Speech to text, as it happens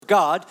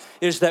God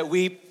is that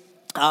we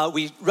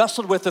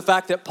wrestled with the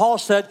fact that Paul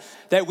said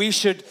that we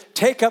should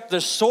take up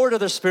the sword of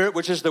the Spirit,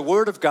 which is the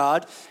Word of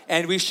God,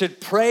 and we should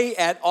pray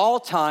at all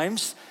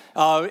times,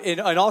 in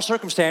all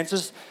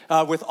circumstances,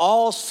 with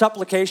all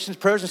supplications,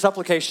 prayers and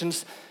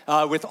supplications,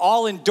 with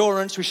all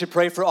endurance. We should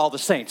pray for all the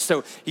saints.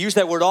 So he used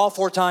that word all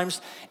 4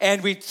 times,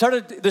 and we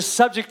started the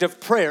subject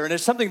of prayer, and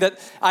it's something that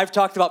I've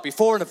talked about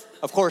before, and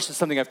of course it's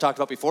something I've talked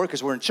about before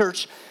because we're in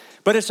church,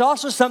 but it's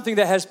also something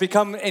that has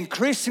become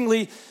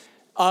increasingly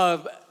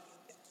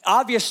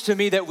obvious to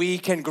me that we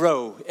can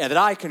grow and that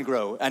I can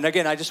grow. And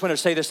again, I just want to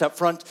say this up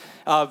front.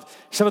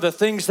 Some of the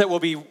things that we'll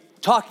be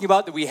talking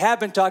about, that we have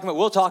been talking about,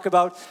 we'll talk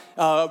about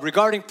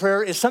regarding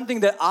prayer is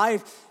something that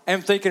I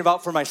am thinking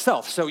about for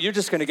myself. So you're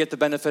just going to get the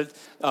benefit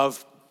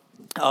of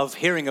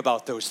hearing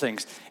about those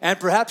things. And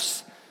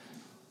perhaps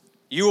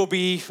you will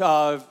be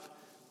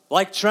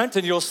like Trent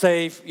and you'll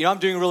say, I'm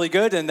doing really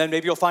good, and then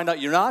maybe you'll find out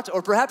you're not.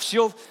 Or perhaps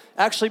you'll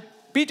actually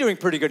be doing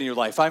pretty good in your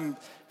life. I'm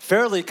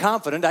fairly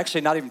confident,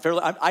 actually not even fairly,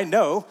 I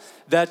know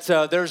that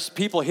there's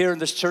people here in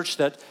this church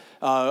that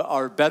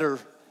are better,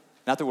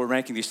 not that we're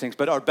ranking these things,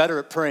 but are better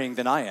at praying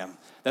than I am,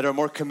 that are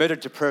more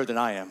committed to prayer than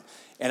I am.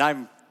 And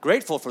I'm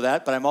grateful for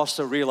that, but I'm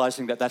also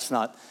realizing that that's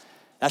not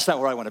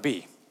where I want to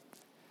be.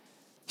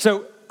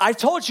 So I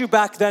told you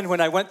back then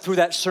when I went through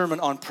that sermon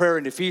on prayer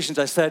in Ephesians,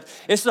 I said,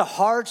 it's a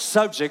hard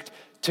subject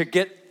to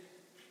get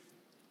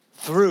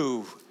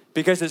through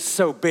because it's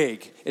so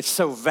big, it's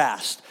so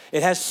vast.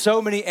 It has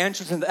so many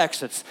entrances and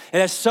exits. It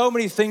has so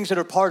many things that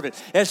are part of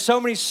it. It has so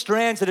many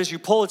strands that as you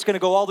pull, it's going to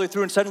go all the way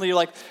through, and suddenly you're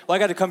like, well, I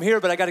got to come here,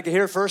 but I got to get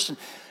here first.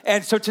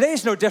 And so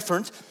today's no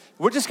different.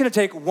 We're just going to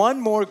take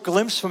one more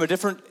glimpse from a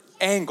different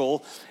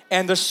angle,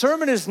 and the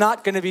sermon is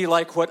not going to be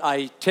like what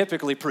I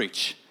typically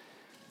preach.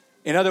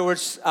 In other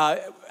words,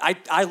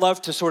 I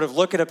love to sort of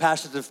look at a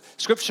passage of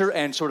Scripture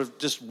and sort of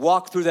just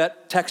walk through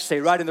that text, say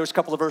right in those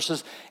couple of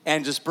verses,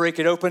 and just break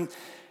it open.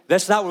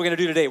 That's not what we're going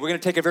to do today. We're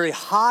going to take a very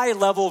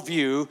high-level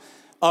view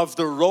of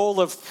the role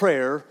of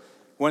prayer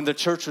when the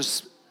church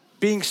was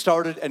being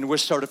started and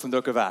was started from the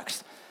book of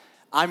Acts.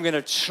 I'm going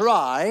to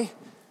try,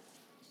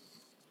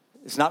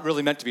 it's not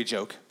really meant to be a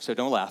joke, so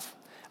don't laugh.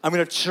 I'm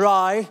going to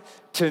try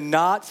to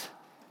not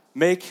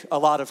make a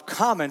lot of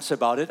comments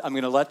about it. I'm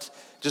going to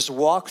just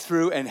walk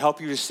through and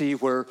help you to see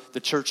when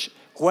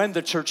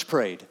the church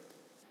prayed.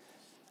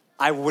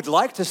 I would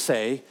like to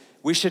say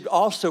we should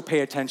also pay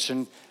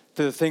attention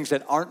to the things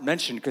that aren't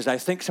mentioned, because I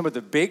think some of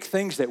the big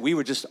things that we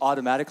would just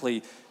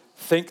automatically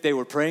think they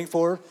were praying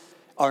for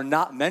are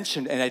not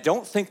mentioned, and I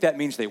don't think that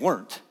means they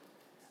weren't.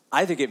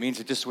 I think it means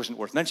it just wasn't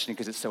worth mentioning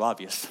because it's so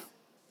obvious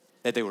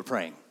that they were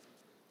praying,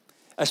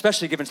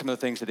 especially given some of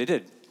the things that they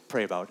did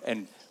pray about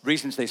and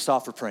reasons they saw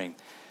for praying.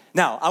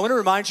 Now, I want to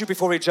remind you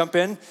before we jump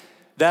in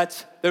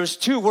that there's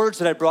 2 words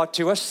that I brought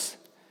to us.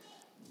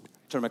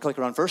 Turn my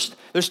clicker on first.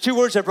 There's 2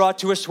 words I brought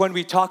to us when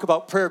we talk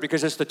about prayer,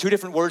 because it's the 2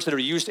 different words that are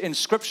used in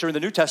Scripture in the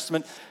New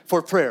Testament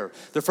for prayer.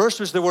 The first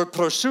was the word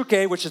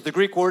proseuche, which is the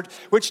Greek word,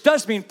 which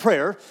does mean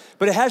prayer,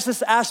 but it has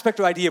this aspect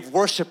or idea of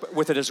worship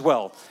with it as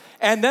well.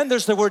 And then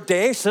there's the word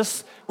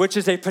deesis, which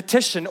is a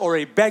petition or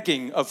a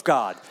begging of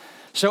God.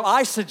 So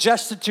I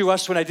suggested to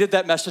us when I did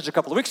that message a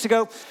couple of weeks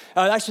ago,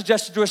 I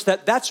suggested to us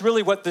that that's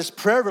really what this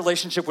prayer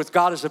relationship with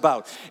God is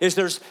about, is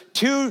there's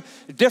 2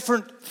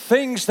 different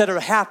things that are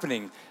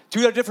happening.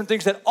 2 different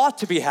things that ought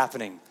to be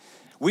happening.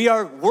 We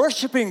are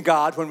worshiping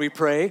God when we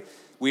pray,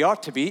 we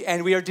ought to be,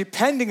 and we are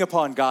depending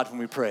upon God when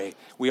we pray,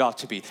 we ought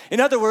to be. In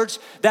other words,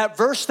 that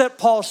verse that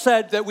Paul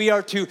said that we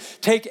are to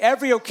take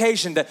every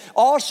occasion, that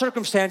all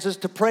circumstances,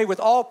 to pray with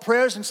all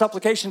prayers and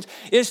supplications,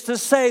 is to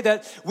say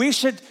that we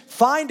should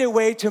find a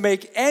way to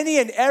make any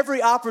and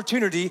every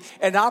opportunity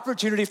an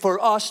opportunity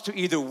for us to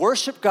either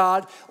worship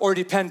God or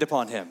depend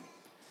upon Him.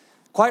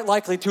 Quite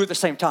likely 2 at the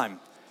same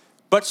time,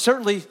 but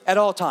certainly at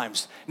all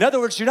times. In other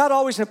words, you're not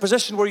always in a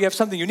position where you have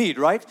something you need,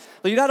 right?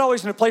 You're not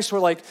always in a place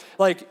where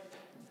like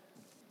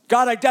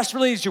God, I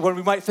desperately need you, when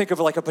we might think of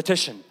like a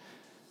petition.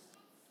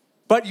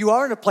 But you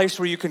are in a place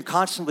where you can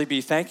constantly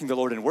be thanking the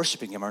Lord and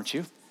worshiping Him, aren't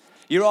you?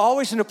 You're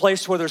always in a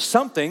place where there's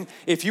something,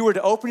 if you were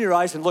to open your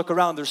eyes and look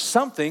around, there's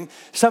something,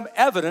 some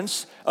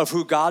evidence of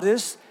who God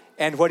is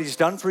and what He's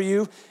done for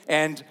you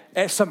and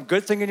some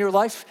good thing in your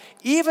life,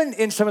 even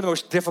in some of the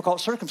most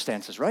difficult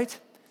circumstances, right?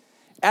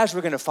 As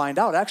we're going to find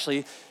out,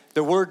 actually,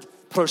 the word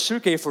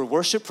proseuche for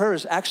worship prayer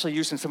is actually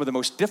used in some of the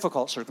most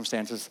difficult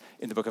circumstances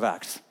in the book of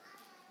Acts.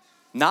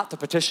 Not the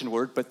petition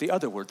word, but the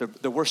other word,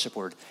 the worship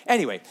word.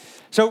 Anyway,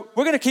 so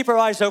we're going to keep our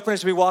eyes open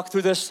as we walk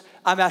through this.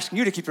 I'm asking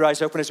you to keep your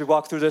eyes open as we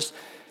walk through this,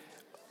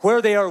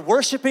 where they are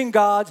worshiping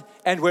God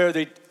and where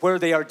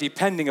they are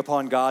depending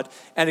upon God,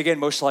 and again,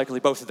 most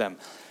likely both of them.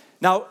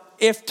 Now,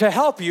 if to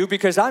help you,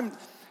 because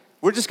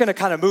we're just going to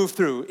kind of move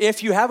through.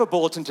 If you have a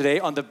bulletin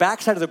today, on the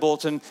back side of the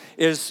bulletin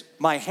is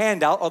my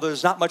handout, although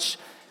there's not much.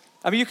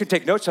 I mean, you can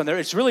take notes on there.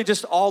 It's really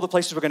just all the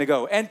places we're going to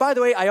go. And by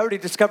the way, I already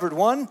discovered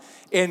one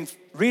in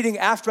reading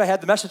after I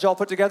had the message all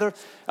put together,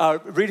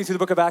 reading through the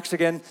book of Acts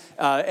again,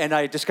 and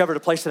I discovered a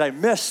place that I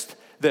missed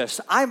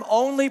this. I'm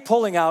only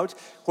pulling out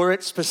where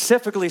it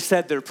specifically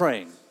said they're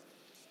praying.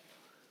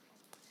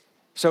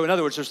 So in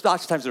other words, there's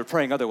lots of times they're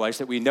praying otherwise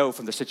that we know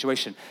from the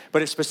situation.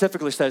 But it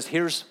specifically says,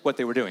 here's what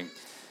they were doing.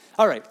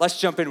 All right, let's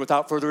jump in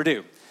without further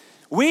ado.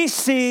 We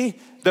see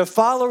the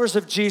followers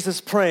of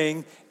Jesus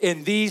praying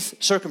in these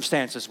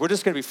circumstances. We're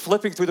just going to be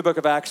flipping through the book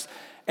of Acts,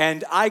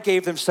 and I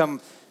gave them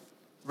some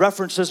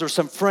references or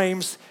some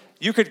frames.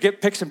 You could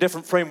pick some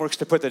different frameworks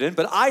to put that in,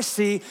 but I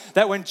see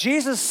that when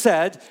Jesus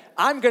said,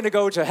 I'm going to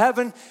go to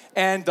heaven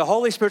and the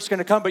Holy Spirit's going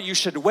to come, but you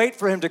should wait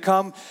for him to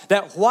come,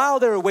 that while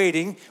they were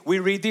waiting, we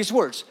read these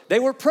words. They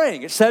were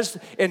praying. It says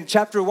in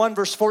chapter 1,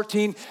 verse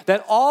 14,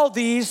 that all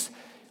these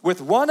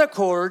with one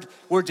accord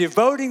were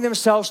devoting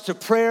themselves to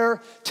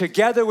prayer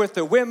together with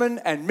the women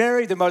and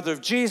Mary, the mother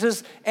of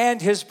Jesus,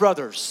 and his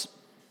brothers.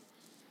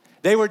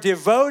 They were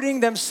devoting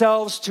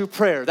themselves to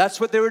prayer. That's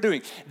what they were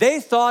doing.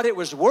 They thought it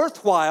was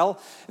worthwhile,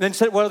 and then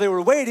said while they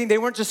were waiting, they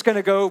weren't just going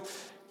to go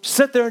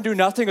sit there and do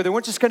nothing, or they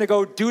weren't just going to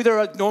go do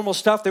their normal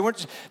stuff. They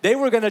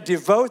were going to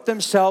devote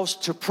themselves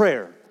to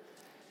prayer.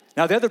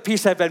 Now, the other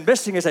piece I've been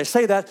missing as I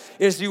say that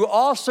is you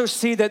also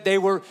see that they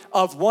were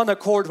of one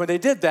accord when they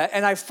did that.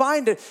 And I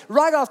find it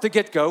right off the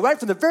get-go, right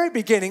from the very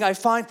beginning, I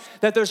find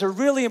that there's a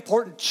really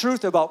important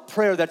truth about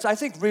prayer that's, I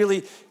think,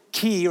 really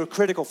key or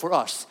critical for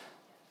us.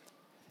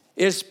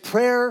 Is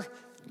prayer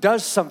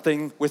does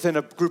something within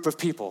a group of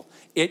people.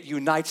 It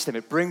unites them.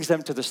 It brings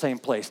them to the same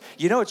place.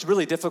 You know, it's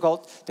really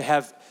difficult to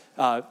have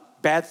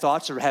bad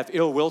thoughts or have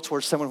ill will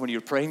towards someone when you're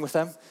praying with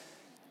them,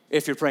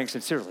 if you're praying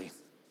sincerely.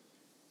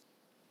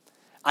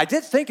 I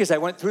did think as I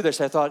went through this,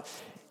 I thought,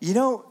 you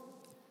know,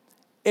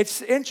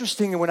 it's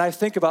interesting when I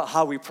think about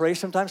how we pray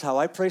sometimes, how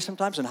I pray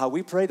sometimes, and how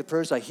we pray, the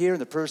prayers I hear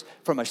and the prayers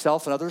for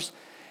myself and others.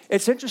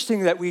 It's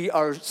interesting that we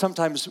are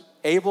sometimes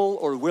able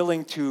or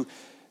willing to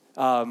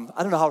I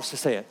don't know how else to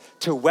say it,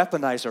 to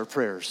weaponize our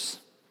prayers.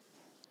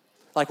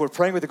 Like we're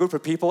praying with a group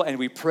of people and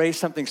we pray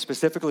something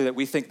specifically that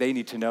we think they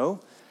need to know.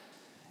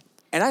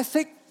 And I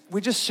think we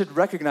just should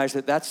recognize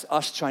that that's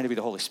us trying to be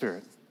the Holy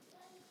Spirit.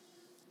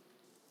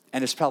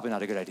 And it's probably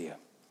not a good idea.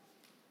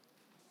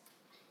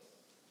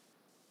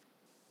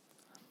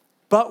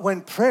 But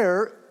when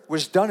prayer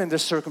was done in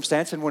this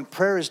circumstance, and when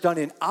prayer is done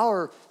in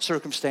our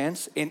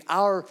circumstance, in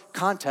our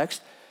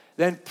context,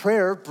 then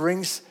prayer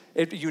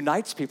it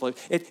unites people.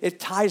 It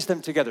ties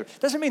them together.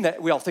 Doesn't mean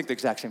that we all think the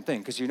exact same thing,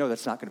 because you know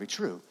that's not going to be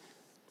true.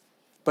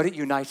 But it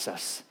unites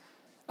us.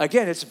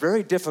 Again, it's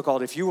very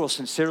difficult if you will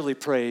sincerely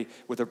pray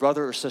with a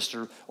brother or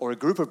sister or a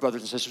group of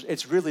brothers and sisters.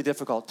 It's really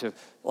difficult to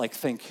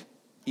think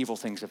evil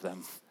things of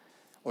them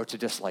or to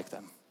dislike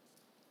them.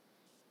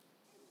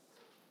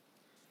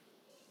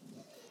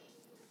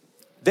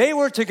 They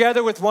were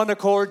together with one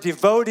accord,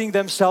 devoting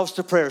themselves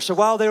to prayer. So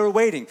while they were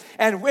waiting,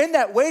 and in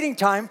that waiting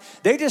time,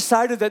 they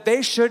decided that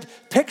they should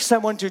pick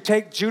someone to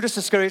take Judas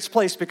Iscariot's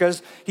place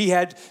because he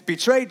had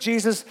betrayed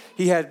Jesus,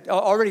 he had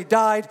already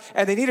died,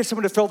 and they needed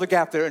someone to fill the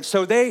gap there. And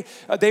so they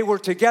were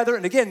together.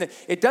 And again,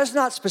 it does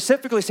not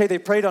specifically say they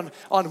prayed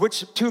on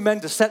which two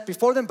men to set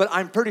before them, but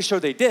I'm pretty sure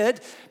they did,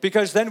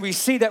 because then we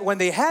see that when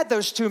they had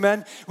those two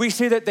men, we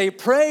see that they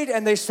prayed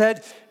and they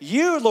said,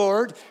 "You,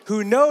 Lord,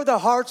 who know the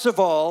hearts of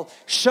all,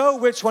 show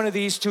which one of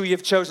these two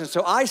you've chosen."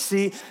 So I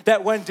see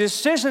that when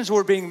decisions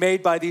were being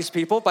made by these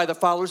people, by the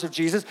followers of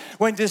Jesus,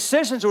 when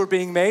decisions were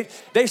being made,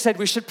 they said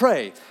we should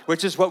pray,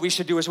 which is what we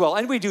should do as well.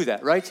 And we do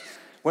that, right?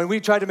 When we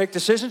try to make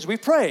decisions, we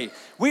pray.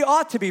 We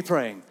ought to be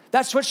praying.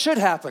 That's what should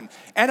happen.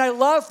 And I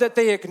love that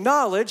they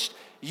acknowledged,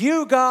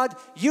 you, God,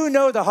 you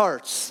know the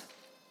hearts.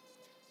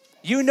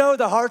 You know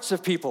the hearts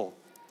of people.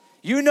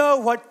 You know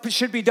what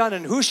should be done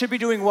and who should be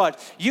doing what.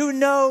 You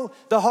know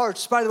the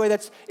hearts. By the way,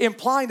 that's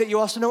implying that you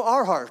also know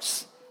our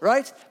hearts,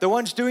 right? The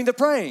ones doing the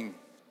praying.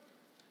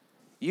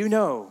 You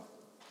know.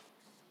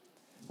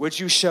 Would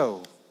you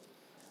show?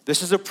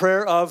 This is a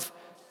prayer of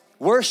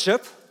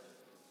worship.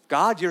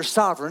 God, you're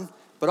sovereign,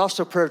 but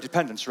also prayer of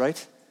dependence,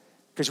 right?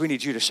 Because we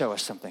need you to show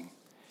us something.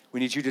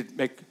 We need you to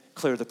make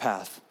clear the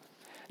path.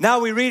 Now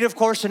we read, of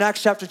course, in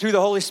Acts chapter 2,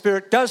 the Holy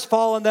Spirit does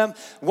fall on them.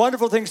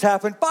 Wonderful things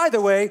happen. By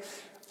the way,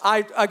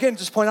 I, again,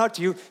 just point out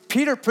to you,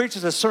 Peter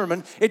preaches a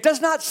sermon. It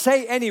does not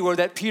say anywhere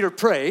that Peter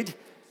prayed,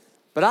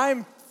 but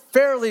I'm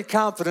fairly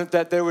confident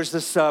that there was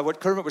this, what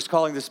Kermit was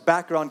calling this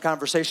background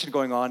conversation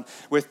going on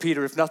with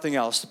Peter, if nothing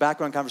else, the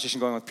background conversation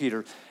going on with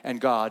Peter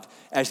and God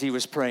as he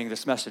was praying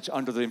this message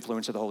under the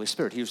influence of the Holy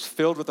Spirit. He was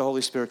filled with the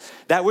Holy Spirit.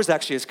 That was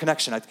actually his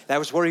connection. That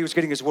was where he was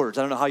getting his words.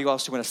 I don't know how you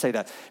also want to say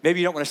that. Maybe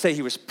you don't want to say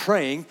he was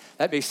praying.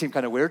 That may seem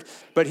kind of weird,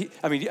 but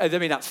that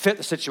may not fit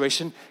the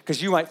situation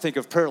because you might think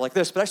of prayer like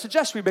this, but I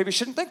suggest we maybe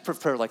shouldn't think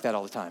of prayer like that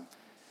all the time.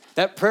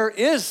 That prayer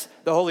is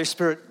the Holy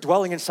Spirit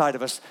dwelling inside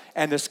of us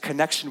and this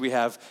connection we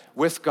have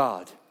with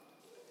God.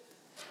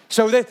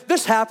 So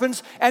this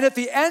happens, and at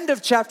the end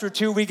of chapter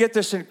 2, we get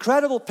this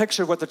incredible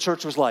picture of what the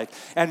church was like.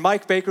 And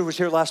Mike Baker, who was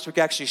here last week,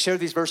 actually shared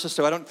these verses,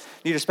 so I don't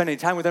need to spend any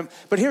time with them.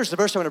 But here's the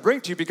verse I want to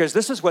bring to you because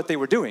this is what they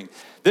were doing.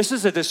 This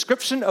is a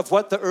description of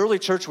what the early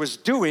church was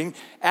doing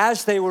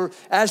as they were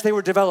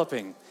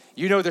developing.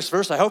 You know this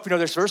verse. I hope you know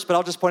this verse, but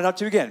I'll just point it out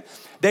to you again.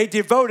 They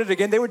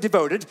were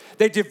devoted.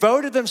 They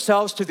devoted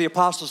themselves to the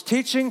apostles'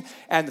 teaching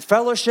and the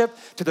fellowship,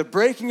 to the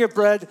breaking of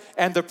bread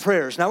and the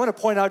prayers. Now, I want to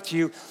point out to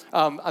you,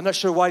 I'm not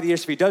sure why the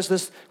ESV does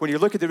this. When you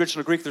look at the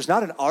original Greek, there's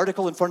not an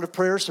article in front of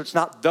prayers, so it's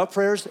not the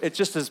prayers. It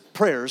just is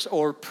prayers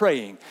or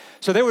praying.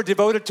 So they were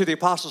devoted to the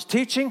apostles'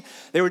 teaching.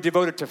 They were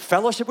devoted to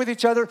fellowship with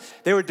each other.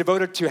 They were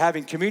devoted to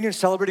having communion,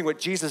 celebrating what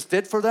Jesus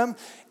did for them.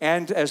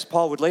 And as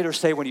Paul would later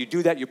say, when you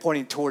do that, you're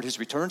pointing toward his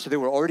return. So they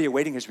were already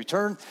awaiting his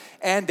return,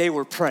 and they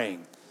were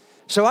praying.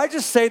 So I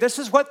just say this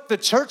is what the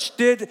church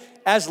did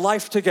as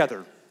life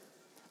together.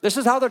 This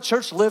is how the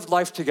church lived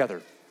life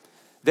together.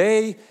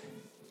 They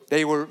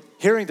were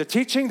hearing the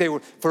teaching.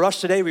 For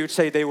us today, we would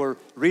say they were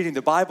reading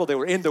the Bible. They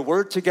were in the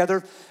Word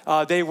together.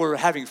 They were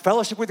having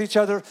fellowship with each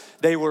other.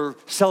 They were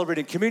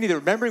celebrating community. They were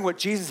remembering what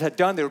Jesus had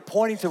done. They were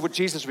pointing to what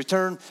Jesus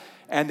returned,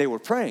 and they were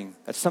praying.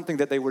 That's something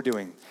that they were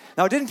doing.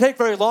 Now, it didn't take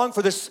very long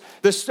for this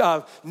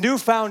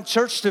newfound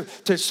church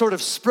to sort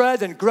of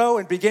spread and grow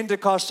and begin to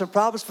cause some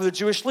problems for the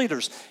Jewish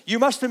leaders. You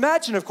must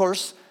imagine, of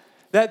course,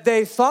 that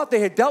they thought they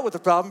had dealt with the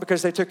problem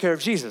because they took care of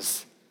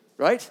Jesus,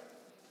 right?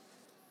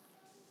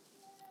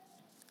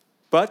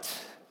 But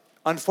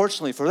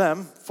unfortunately for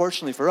them,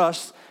 fortunately for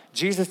us,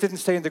 Jesus didn't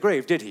stay in the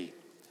grave, did he?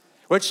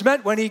 Which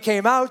meant when he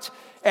came out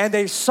and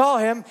they saw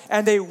him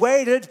and they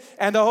waited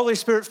and the Holy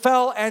Spirit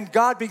fell and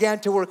God began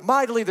to work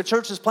mightily, the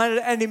church was planted,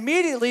 and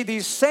immediately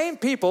these same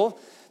people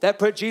that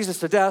put Jesus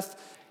to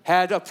death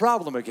had a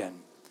problem again.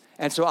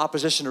 And so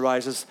opposition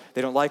arises.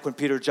 They don't like when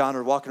Peter and John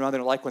are walking around. They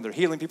don't like when they're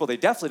healing people. They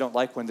definitely don't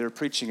like when they're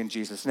preaching in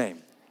Jesus'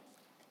 name.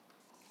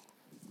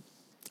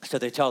 So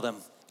they tell them,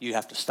 you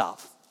have to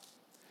stop.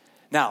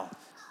 Now,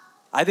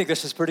 I think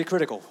this is pretty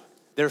critical.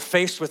 They're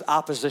faced with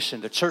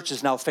opposition. The church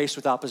is now faced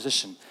with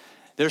opposition.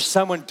 There's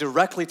someone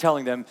directly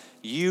telling them,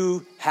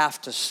 you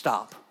have to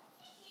stop.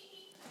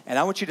 And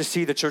I want you to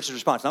see the church's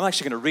response. And I'm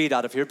actually going to read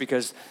out of here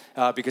because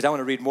I want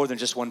to read more than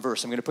just one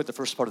verse. I'm going to put the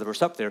first part of the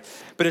verse up there.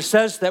 But it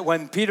says that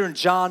when Peter and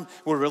John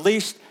were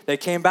released, they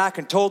came back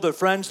and told their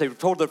friends, they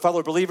told their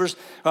fellow believers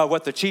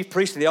what the chief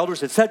priests and the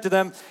elders had said to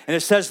them. And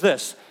it says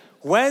this,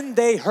 when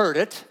they heard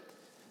it,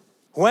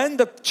 when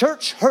the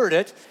church heard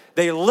it,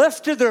 they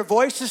lifted their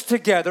voices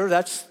together.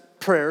 That's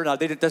prayer. Now,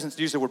 it doesn't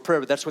use the word prayer,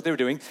 but that's what they were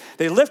doing.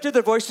 They lifted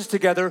their voices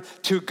together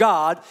to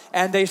God,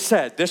 and they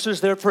said, this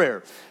is their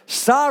prayer,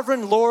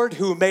 Sovereign Lord,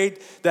 who made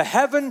the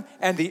heaven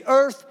and the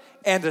earth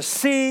and the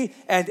sea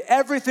and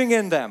everything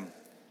in them,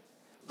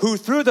 who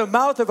through the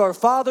mouth of our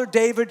father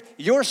David,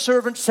 your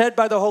servant, said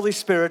by the Holy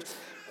Spirit,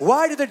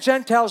 why do the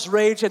Gentiles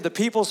rage and the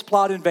peoples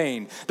plot in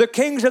vain? The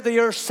kings of the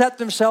earth set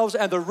themselves,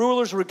 and the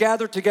rulers were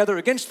gathered together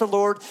against the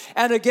Lord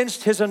and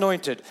against his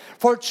anointed.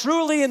 For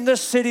truly in this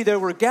city there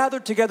were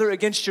gathered together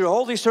against your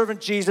holy servant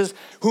Jesus,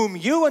 whom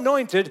you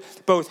anointed,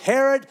 both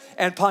Herod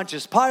and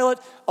Pontius Pilate,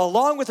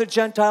 along with the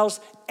Gentiles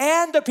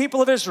and the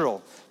people of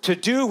Israel, to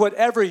do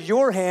whatever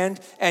your hand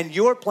and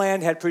your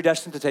plan had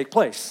predestined to take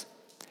place.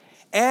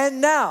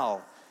 And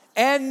now,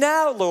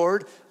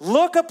 Lord,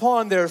 look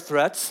upon their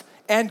threats,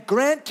 and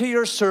grant to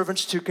your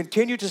servants to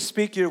continue to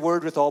speak your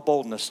word with all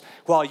boldness,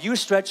 while you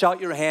stretch out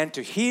your hand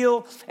to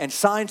heal, and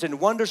signs and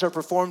wonders are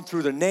performed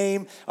through the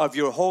name of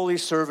your holy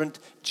servant,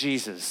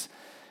 Jesus.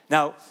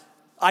 Now,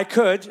 I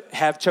could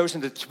have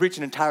chosen to preach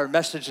an entire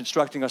message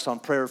instructing us on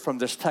prayer from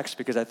this text,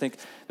 because I think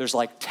there's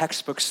like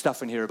textbook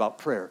stuff in here about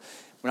prayer.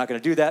 We're not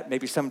going to do that.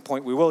 Maybe some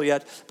point we will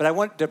yet. But I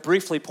want to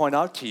briefly point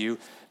out to you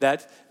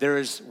that there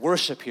is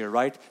worship here,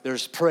 right?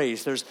 There's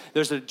praise.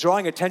 There's a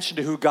drawing attention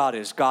to who God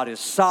is. God is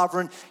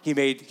sovereign.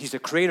 He's the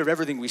creator of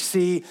everything we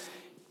see.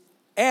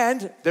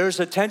 And there's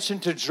attention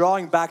to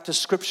drawing back to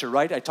Scripture,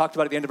 right? I talked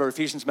about at the end of our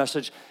Ephesians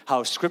message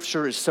how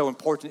Scripture is so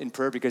important in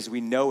prayer because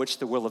we know it's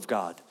the will of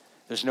God.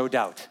 There's no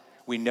doubt.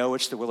 We know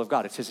it's the will of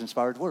God. It's his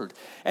inspired word.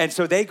 And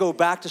so they go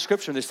back to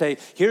Scripture and they say,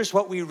 here's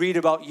what we read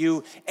about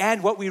you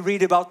and what we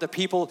read about the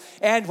people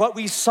and what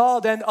we saw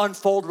then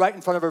unfold right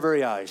in front of our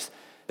very eyes.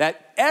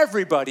 That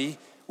everybody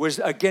was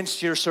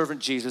against your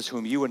servant Jesus,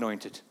 whom you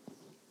anointed.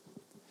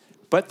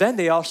 But then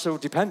they also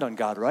depend on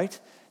God, right?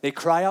 They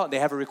cry out and they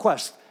have a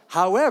request.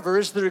 However,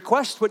 is the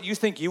request what you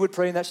think you would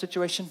pray in that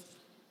situation?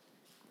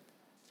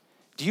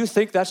 Do you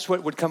think that's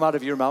what would come out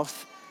of your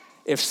mouth?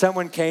 If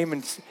someone came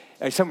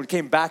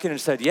back in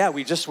and said, yeah,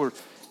 we just were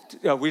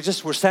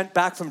sent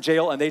back from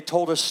jail and they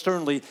told us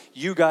sternly,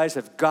 you guys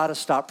have got to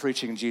stop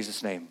preaching in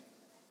Jesus' name.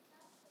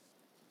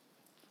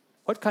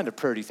 What kind of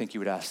prayer do you think you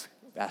would ask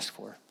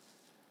for?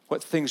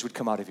 What things would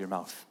come out of your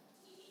mouth?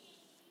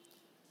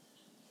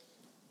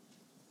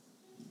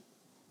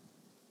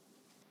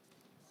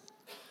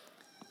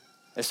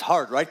 It's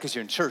hard, right? Because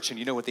you're in church and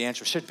you know what the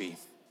answer should be.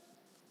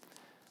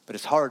 But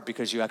it's hard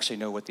because you actually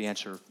know what the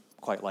answer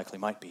quite likely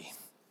might be.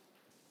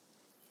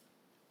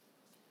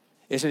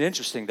 Isn't it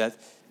interesting that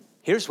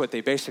here's what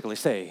they basically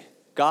say.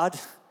 God,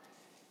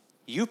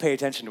 you pay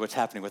attention to what's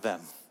happening with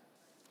them.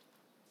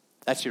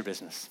 That's your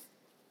business.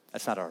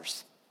 That's not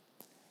ours.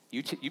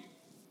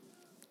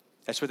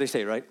 That's what they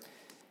say, right?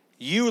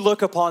 You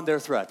look upon their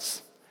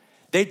threats.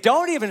 They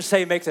don't even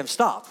say make them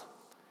stop.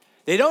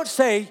 They don't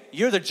say,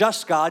 you're the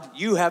just God,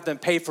 you have them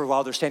pay for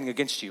while they're standing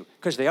against you,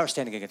 because they are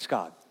standing against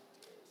God.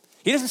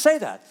 He doesn't say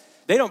that.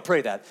 They don't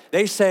pray that.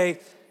 They say,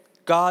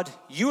 God,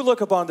 you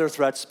look upon their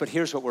threats, but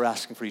here's what we're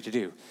asking for you to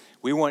do.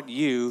 We want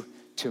you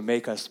to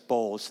make us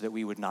bold so that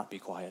we would not be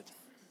quiet.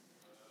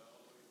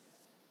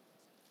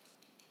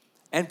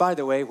 And by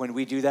the way, when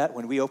we do that,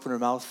 when we open our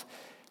mouth,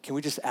 can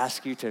we just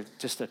ask you to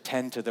just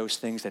attend to those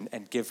things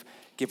and give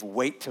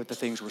weight to the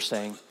things we're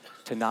saying,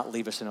 to not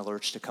leave us in a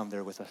lurch, to come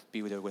there with us,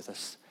 be there with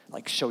us,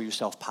 like show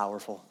yourself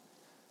powerful.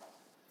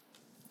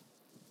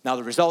 Now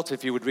the result,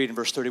 if you would read in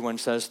verse 31,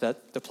 says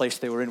that the place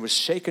they were in was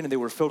shaken and they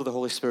were filled with the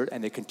Holy Spirit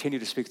and they continued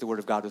to speak the word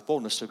of God with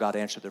boldness, so God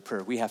answered their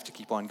prayer. We have to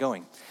keep on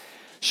going.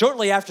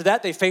 Shortly after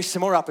that, they faced some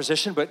more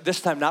opposition, but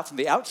this time not from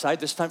the outside,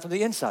 this time from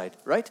the inside,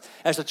 right?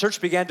 As the church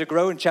began to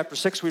grow, in chapter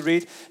 6, we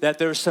read that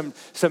there was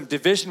some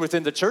division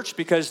within the church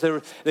because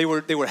they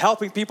were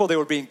helping people, they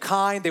were being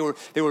kind, they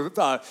were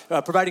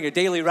providing a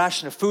daily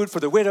ration of food for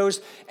the widows,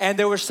 and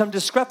there was some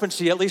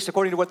discrepancy, at least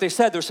according to what they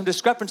said, there was some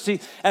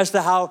discrepancy as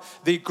to how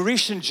the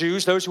Grecian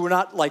Jews, those who were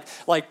not like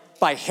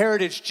by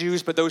heritage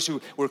Jews, but those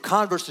who were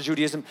converts to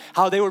Judaism,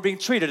 how they were being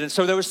treated. And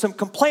so there was some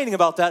complaining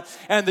about that.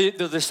 And the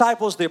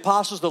disciples, the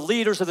apostles, the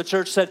leaders of the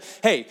church said,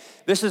 hey,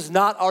 this is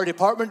not our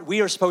department. We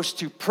are supposed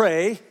to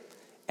pray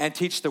and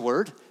teach the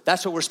word.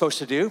 That's what we're supposed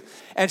to do.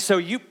 And so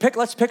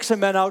let's pick some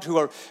men out who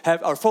are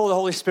full of the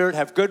Holy Spirit,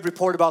 have good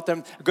report about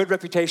them, a good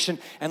reputation,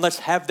 and let's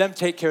have them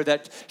take care of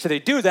that. So they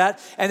do that.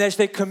 And as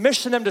they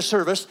commission them to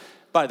service,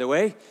 by the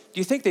way,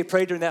 do you think they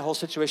prayed during that whole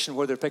situation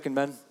where they're picking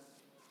men?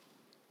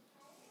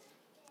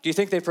 Do you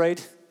think they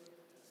prayed?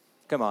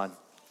 Come on.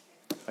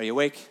 Are you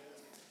awake?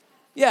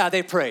 Yeah,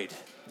 they prayed.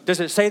 Does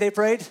it say they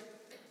prayed?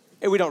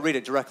 We don't read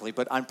it directly,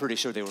 but I'm pretty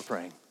sure they were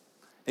praying.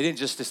 They didn't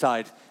just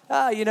decide,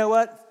 you know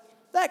what?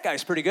 That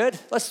guy's pretty good.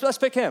 Let's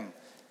pick him.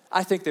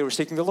 I think they were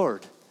seeking the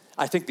Lord.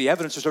 I think the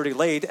evidence was already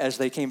laid as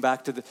they came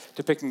back to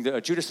picking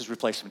Judas's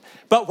replacement.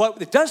 But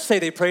what it does say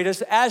they prayed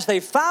is, as they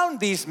found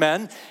these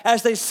men,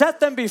 as they set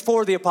them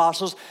before the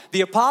apostles,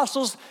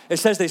 it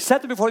says they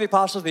set them before the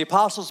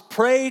apostles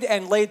prayed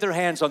and laid their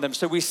hands on them.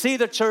 So we see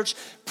the church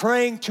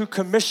praying to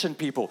commission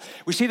people.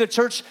 We see the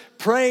church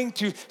praying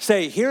to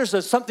say,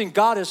 here's something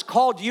God has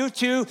called you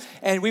to,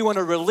 and we want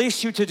to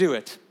release you to do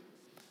it.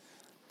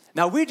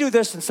 Now we do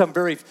this in some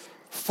very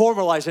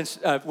formalized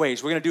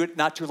ways. We're going to do it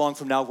not too long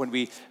from now when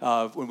we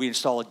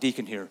install a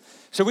deacon here.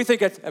 So we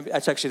think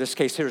that's actually this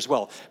case here as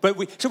well.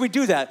 So we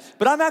do that.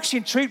 But I'm actually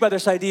intrigued by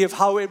this idea of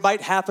how it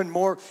might happen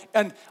more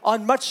and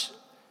on much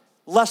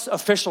less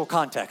official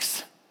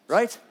context,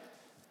 right?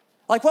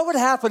 Like what would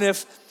happen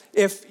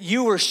if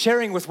you were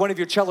sharing with one of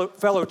your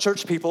fellow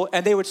church people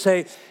and they would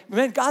say,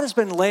 man, God has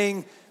been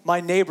laying my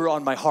neighbor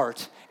on my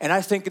heart, and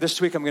I think this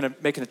week I'm going to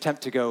make an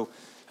attempt to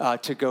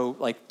go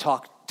like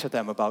talk to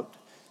them about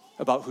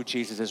who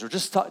Jesus is, or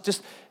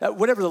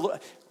whatever.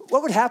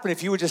 What would happen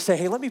if you would just say,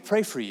 hey, let me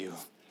pray for you.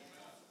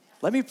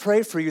 Let me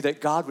pray for you that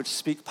God would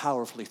speak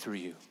powerfully through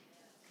you.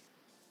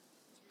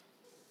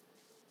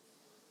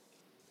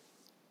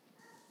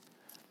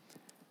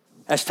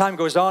 As time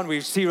goes on, we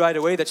see right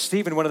away that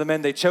Stephen, one of the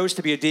men they chose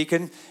to be a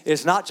deacon,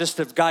 is not just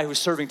a guy who's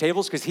serving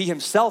tables, because he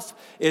himself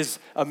is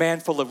a man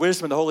full of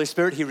wisdom and the Holy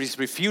Spirit. He's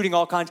refuting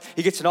all kinds.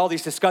 He gets in all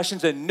these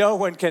discussions, and no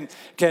one can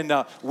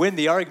win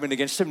the argument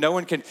against him. No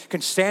one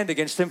can stand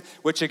against him,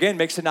 which again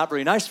makes it not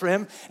very nice for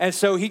him. And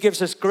so he gives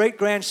this great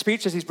grand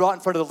speech as he's brought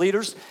in front of the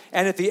leaders.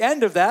 And at the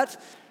end of that,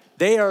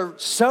 they are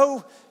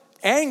so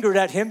angered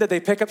at him that they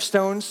pick up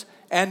stones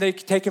and they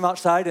take him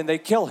outside and they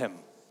kill him.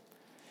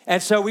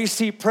 And so we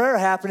see prayer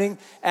happening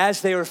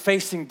as they are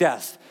facing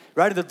death.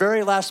 Right at the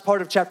very last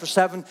part of chapter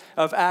 7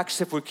 of Acts,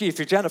 if you're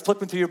kind of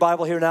flipping through your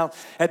Bible here now,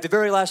 at the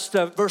very last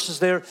verses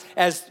there,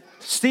 as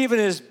Stephen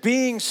is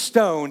being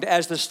stoned,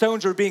 as the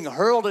stones are being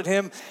hurled at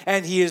him,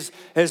 and his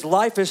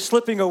life is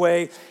slipping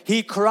away,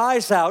 he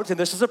cries out, and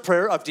this is a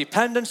prayer of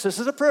dependence, this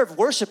is a prayer of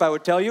worship, I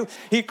would tell you.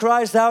 He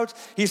cries out,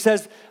 he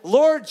says,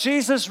 Lord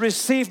Jesus,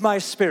 receive my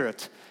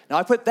spirit. Now,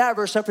 I put that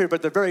verse up here,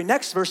 but the very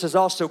next verse is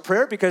also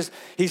prayer, because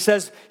he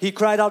says he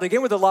cried out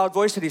again with a loud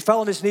voice and he fell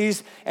on his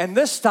knees, and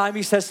this time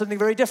he says something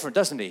very different,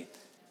 doesn't he?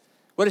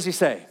 What does he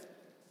say?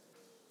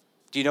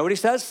 Do you know what he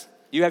says?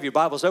 You have your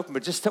Bibles open,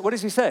 but what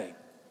does he say?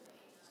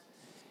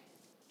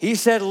 He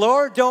said,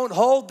 Lord, don't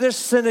hold this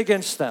sin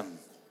against them.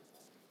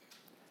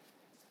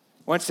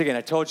 Once again,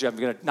 I told you I'm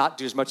going to not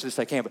do as much of this as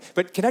I can,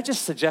 but can I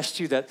just suggest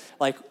to you that,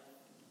 like,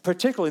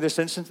 particularly in this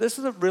instance, this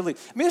is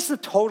a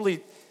totally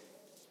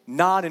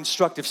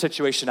non-instructive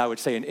situation, I would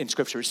say, in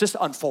Scripture. It's just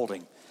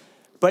unfolding.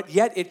 But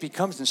yet it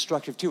becomes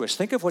instructive to us.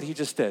 Think of what he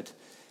just did.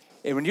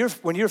 And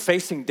when you're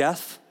facing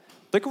death,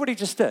 look at what he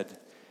just did.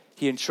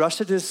 He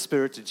entrusted his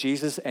spirit to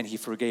Jesus, and he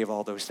forgave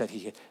all those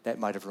that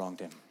might have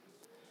wronged him.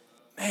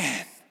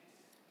 Man,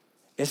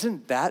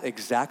 isn't that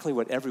exactly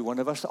what every one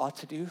of us ought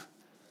to do?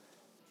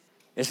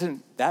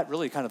 Isn't that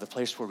really kind of the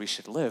place where we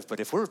should live? But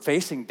if we're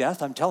facing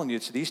death, I'm telling you,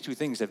 it's these two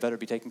things that better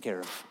be taken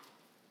care of.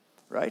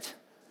 Right?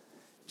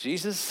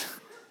 Jesus,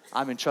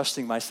 I'm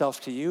entrusting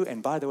myself to you,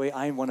 and by the way,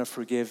 I want to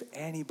forgive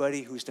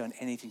anybody who's done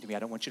anything to me. I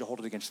don't want you to hold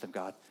it against them,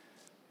 God.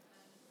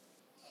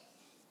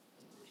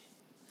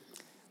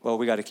 Well,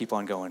 we got to keep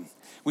on going.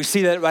 We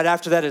see that right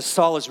after that, as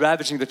Saul is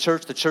ravaging the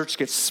church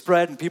gets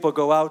spread and people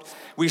go out.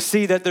 We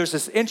see that there's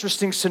this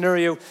interesting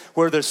scenario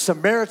where the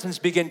Samaritans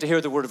begin to hear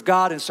the word of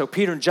God, and so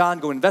Peter and John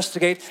go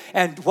investigate.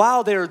 And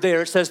while they're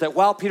there, it says that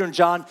while Peter and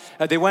John,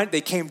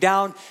 they came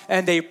down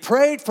and they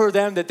prayed for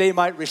them that they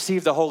might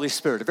receive the Holy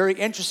Spirit. A very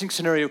interesting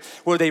scenario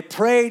where they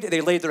prayed,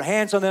 they laid their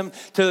hands on them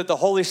so that the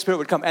Holy Spirit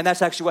would come, and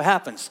that's actually what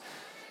happens.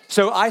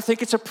 So I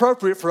think it's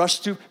appropriate for us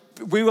to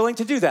be willing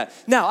to do that.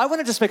 Now, I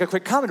want to just make a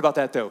quick comment about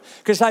that, though,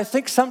 because I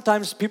think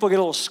sometimes people get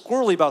a little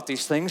squirrely about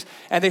these things,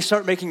 and they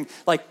start making,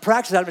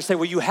 practice out of it and say,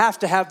 well, you have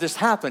to have this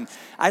happen.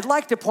 I'd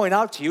like to point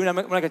out to you, and I'm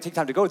not going to take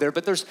time to go there,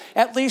 but there's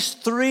at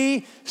least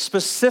 3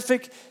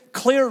 specific,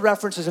 clear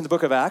references in the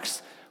book of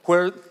Acts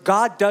where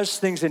God does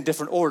things in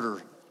different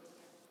order.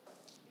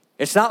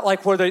 It's not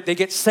like where they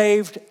get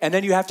saved, and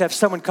then you have to have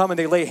someone come and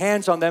they lay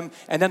hands on them,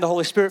 and then the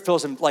Holy Spirit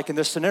fills them, like in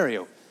this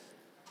scenario.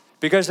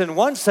 Because in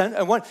one sense,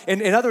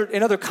 in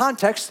other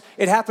contexts,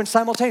 it happens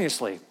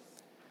simultaneously.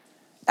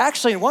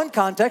 Actually, in one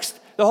context,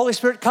 the Holy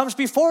Spirit comes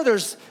before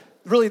there's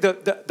really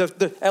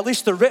the at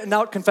least the written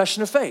out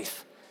confession of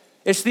faith.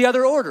 It's the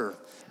other order.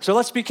 So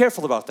let's be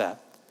careful about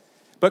that.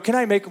 But can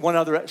I make one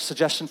other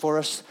suggestion for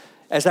us?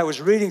 As I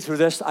was reading through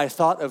this, I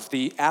thought of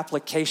the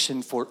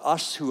application for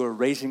us who are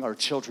raising our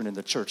children in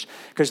the church.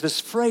 Because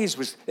this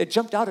phrase it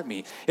jumped out at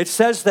me. It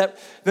says that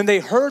then they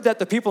heard that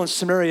the people in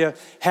Samaria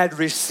had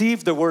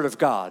received the word of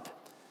God.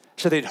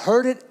 So they'd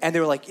heard it and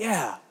they were like,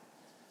 yeah.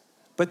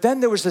 But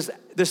then there was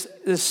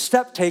this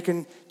step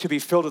taken to be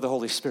filled with the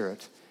Holy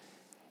Spirit.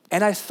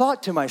 And I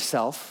thought to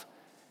myself,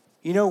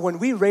 when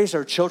we raise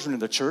our children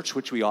in the church,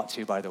 which we ought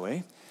to, by the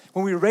way,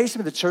 when we raise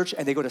them in the church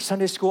and they go to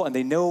Sunday school and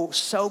they know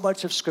so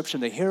much of Scripture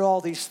and they hear all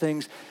these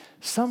things,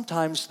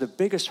 sometimes the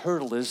biggest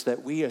hurdle is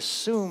that we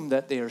assume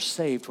that they are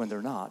saved when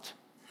they're not.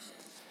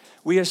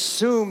 We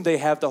assume they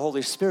have the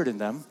Holy Spirit in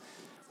them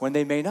when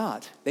they may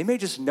not. They may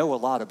just know a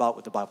lot about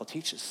what the Bible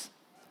teaches.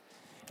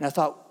 And I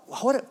thought,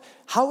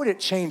 how would it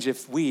change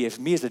if me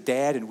as a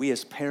dad and we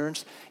as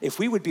parents, if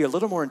we would be a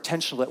little more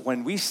intentional that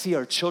when we see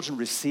our children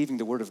receiving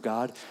the Word of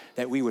God,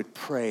 that we would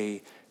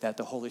pray that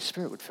the Holy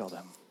Spirit would fill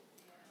them.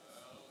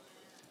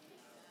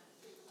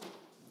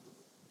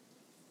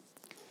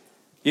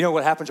 You know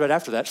what happens right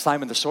after that?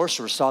 Simon the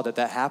sorcerer saw that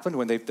happened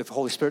when the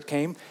Holy Spirit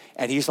came,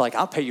 and he's like,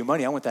 I'll pay you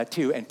money, I want that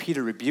too. And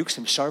Peter rebukes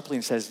him sharply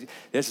and says,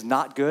 this is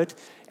not good.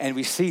 And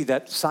we see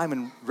that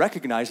Simon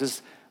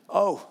recognizes,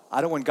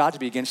 I don't want God to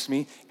be against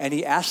me, and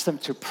he asks them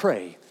to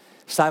pray.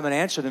 Simon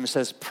answered him and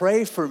says,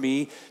 pray for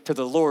me to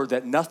the Lord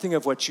that nothing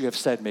of what you have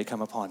said may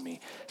come upon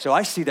me. So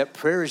I see that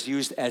prayer is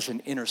used as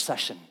an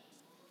intercession.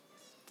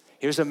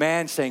 Here's a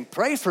man saying,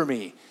 pray for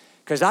me,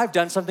 because I've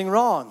done something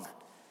wrong,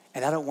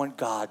 and I don't want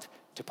God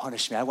to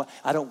punish me.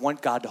 I don't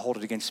want God to hold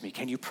it against me.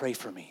 Can you pray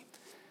for me?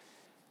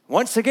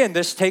 Once again,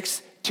 this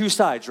takes 2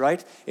 sides,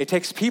 right? It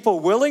takes people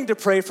willing to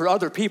pray for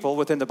other people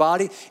within the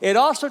body. It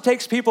also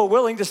takes people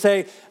willing to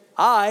say,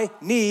 I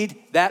need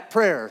that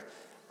prayer.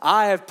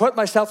 I have put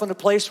myself in a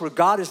place where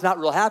God is not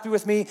real happy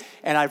with me,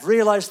 and I've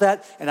realized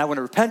that, and I want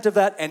to repent of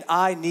that, and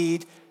I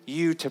need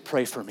you to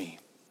pray for me.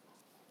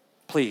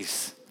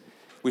 Please.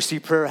 We see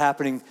prayer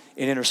happening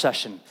in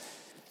intercession.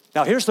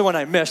 Now, here's the one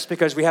I missed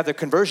because we have the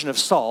conversion of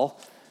Saul.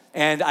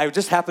 And I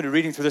just happened to be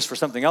reading through this for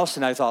something else,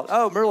 and I thought,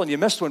 Merlin, you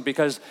missed one,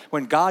 because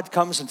when God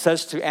comes and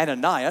says to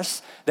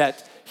Ananias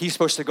that he's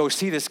supposed to go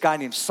see this guy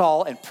named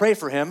Saul and pray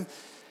for him,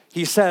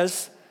 he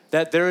says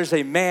that there is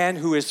a man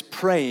who is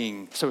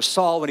praying. So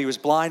Saul, when he was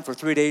blind for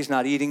 3 days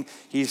not eating,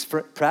 he's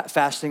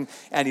fasting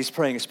and he's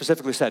praying. It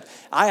specifically said,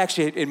 I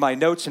actually, in my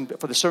notes and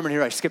for the sermon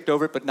here, I skipped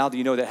over it, but now that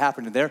you know that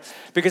happened in there,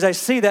 because I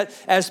see that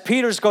as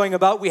Peter's going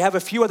about, we have a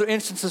few other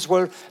instances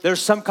where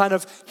there's some kind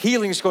of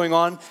healings going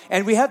on,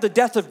 and we have the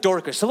death of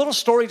Dorcas, a little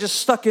story just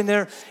stuck in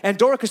there, and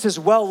Dorcas is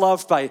well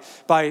loved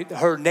by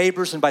her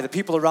neighbors and by the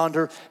people around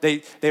her.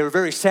 They were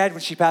very sad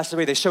when she passed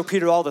away. They show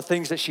Peter all the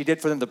things that she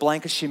did for them, the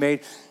blankets she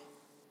made.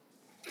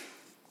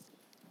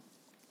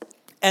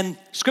 And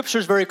Scripture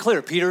is very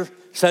clear. Peter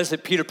says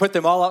that Peter put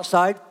them all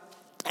outside,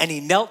 and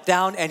he knelt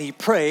down and he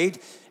prayed,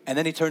 and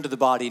then he turned to the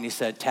body and he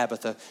said,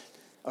 Tabitha,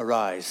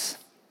 arise.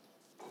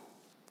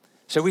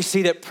 So we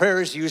see that prayer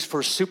is used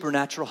for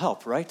supernatural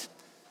help, right?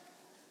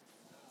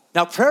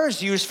 Now, prayer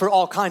is used for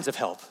all kinds of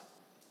help.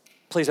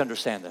 Please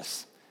understand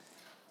this.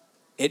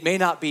 It may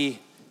not be,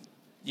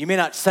 you may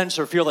not sense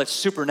or feel that's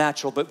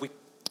supernatural, but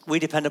we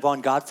depend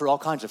upon God for all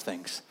kinds of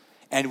things,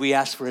 and we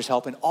ask for his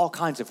help in all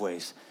kinds of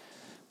ways.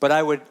 But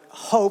I would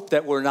hope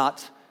that we're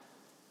not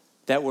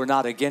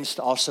against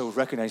also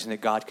recognizing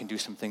that God can do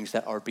some things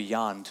that are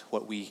beyond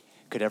what we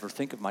could ever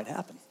think of might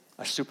happen.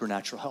 A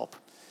supernatural help.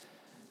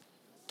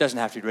 Doesn't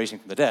have to be raising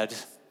from the dead.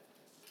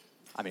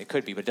 I mean, it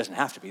could be, but it doesn't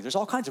have to be. There's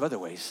all kinds of other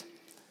ways.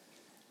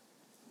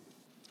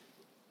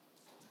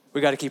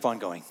 We got to keep on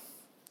going.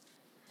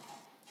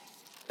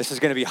 This is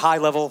going to be high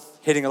level,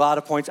 hitting a lot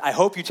of points. I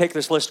hope you take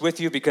this list with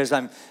you, because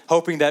I'm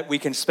hoping that we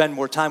can spend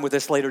more time with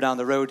this later down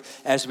the road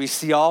as we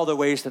see all the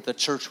ways that the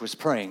church was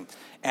praying.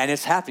 And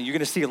it's happening. You're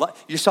going to see a lot.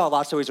 You saw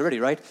lots of ways already,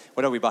 right?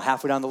 What are we, about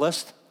halfway down the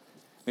list?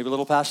 Maybe a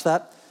little past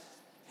that?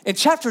 In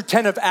chapter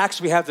 10 of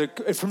Acts, we have the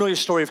familiar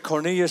story of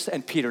Cornelius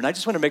and Peter. And I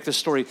just want to make this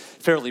story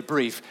fairly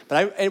brief.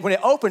 But when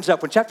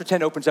chapter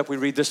 10 opens up, we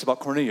read this about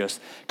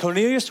Cornelius.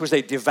 Cornelius was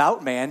a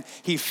devout man.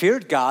 He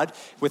feared God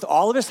with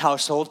all of his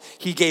household.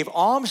 He gave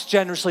alms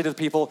generously to the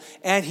people,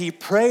 and he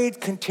prayed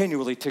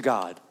continually to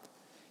God.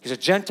 He's a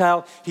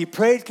Gentile. He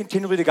prayed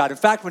continually to God. In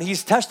fact, when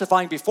he's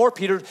testifying before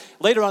Peter,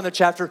 later on in the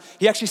chapter,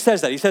 he actually says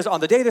that. He says, on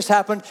the day this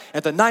happened,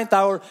 at the 9th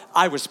hour,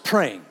 I was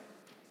praying.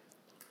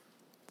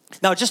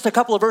 Now, just a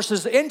couple of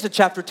verses into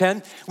chapter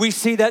 10, we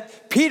see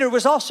that Peter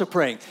was also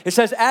praying. It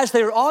says, as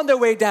they were on their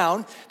way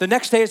down, the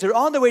next day, as they were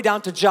on their way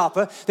down to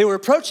Joppa, they were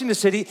approaching the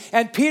city,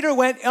 and Peter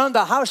went on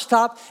the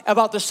housetop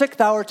about the 6th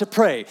hour to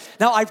pray.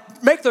 Now, I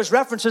make those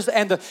references,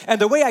 and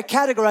the way I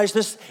categorize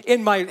this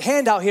in my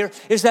handout here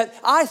is that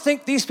I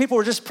think these people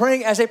were just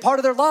praying as a part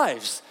of their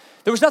lives.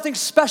 There was nothing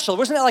special. It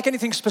wasn't like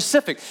anything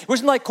specific. It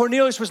wasn't like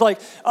Cornelius was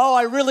like, oh,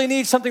 I really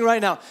need something right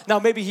now. Now,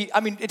 maybe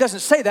it doesn't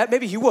say that.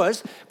 Maybe he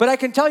was. But I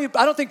can tell you,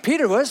 I don't think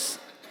Peter was,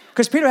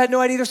 because Peter had no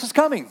idea this was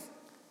coming,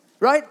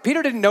 right?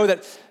 Peter didn't know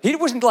that. He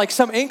wasn't like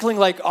some inkling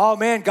like, oh,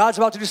 man, God's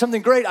about to do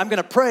something great. I'm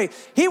going to pray.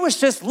 He was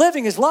just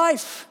living his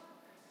life.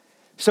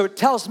 So it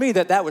tells me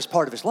that was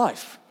part of his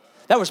life.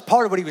 That was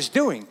part of what he was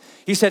doing.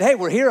 He said, hey,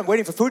 we're here. I'm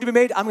waiting for food to be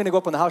made. I'm going to go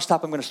up on the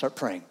housetop. I'm going to start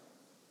praying.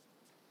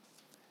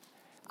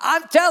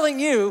 I'm telling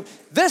you,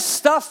 this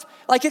stuff,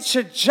 like it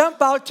should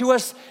jump out to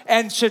us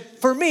and should,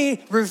 for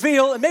me,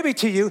 reveal, and maybe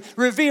to you,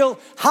 reveal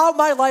how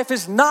my life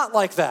is not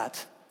like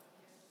that.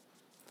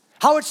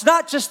 How it's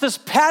not just this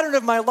pattern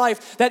of my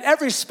life that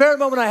every spare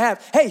moment I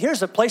have, hey,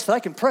 here's a place that I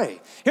can pray.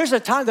 Here's a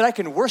time that I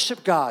can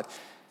worship God.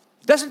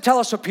 It doesn't tell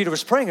us what Peter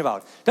was praying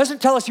about. It doesn't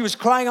tell us he was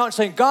crying out and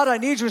saying, God, I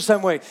need you in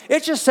some way.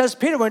 It just says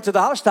Peter went to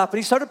the housetop and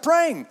he started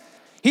praying.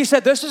 He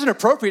said, this is an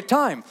appropriate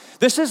time.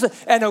 This is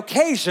an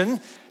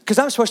occasion because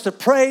I'm supposed to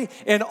pray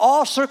in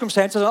all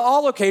circumstances, on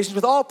all occasions,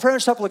 with all prayer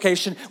and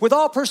supplication, with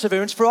all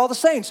perseverance for all the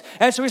saints.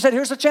 And so he said,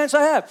 here's the chance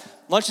I have.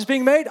 Lunch is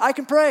being made, I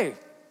can pray.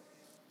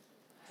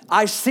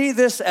 I see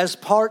this as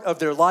part of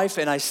their life,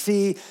 and I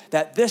see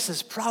that this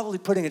is probably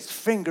putting its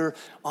finger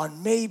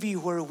on maybe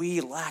where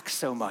we lack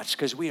so much,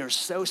 because we are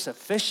so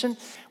sufficient,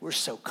 we're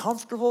so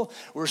comfortable,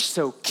 we're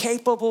so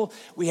capable,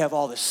 we have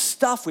all this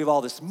stuff, we have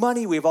all this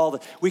money,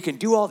 we can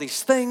do all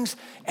these things,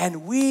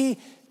 and we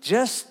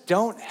just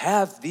don't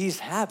have these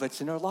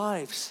habits in our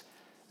lives,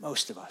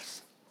 most of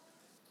us.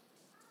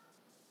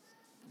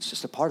 It's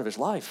just a part of his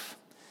life.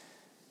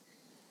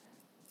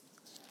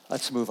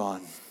 Let's move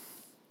on.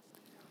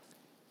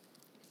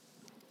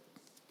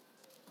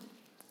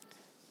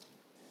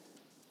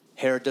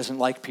 Herod doesn't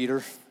like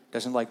Peter,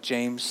 doesn't like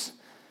James.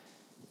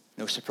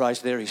 No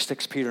surprise there, he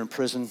sticks Peter in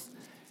prison.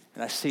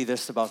 And I see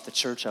this about the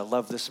church. I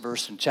love this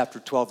verse in chapter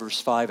 12,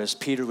 verse 5. As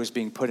Peter was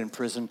being put in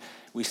prison,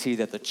 we see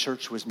that the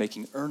church was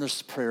making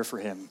earnest prayer for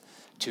him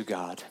to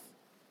God.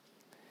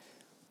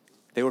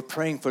 They were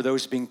praying for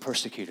those being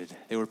persecuted.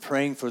 They were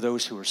praying for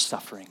those who were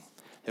suffering.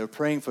 They were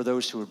praying for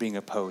those who were being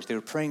opposed. They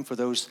were praying for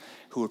those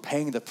who were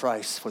paying the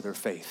price for their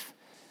faith.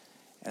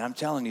 And I'm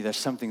telling you, that's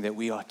something that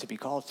we ought to be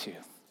called to.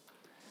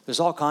 There's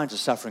all kinds of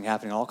suffering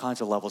happening, all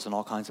kinds of levels, in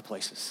all kinds of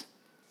places.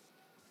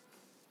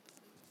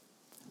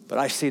 But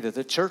I see that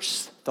the church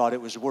thought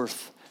it was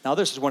worth. Now,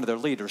 this is one of their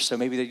leaders, so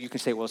maybe that you can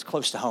say, well, it's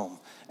close to home.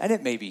 And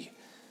it may be.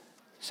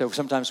 So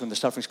sometimes when the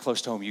suffering's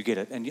close to home, you get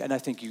it. And I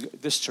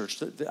think this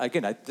church,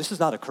 again, this is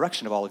not a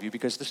correction of all of you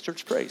because this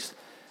church prays.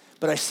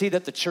 But I see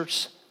that the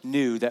church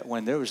knew that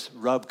when there was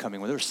rub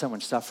coming, when there was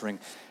someone suffering,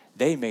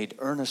 they made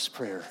earnest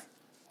prayer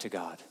to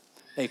God.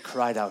 They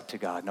cried out to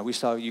God. Now we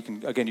saw, you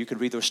can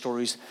read those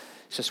stories.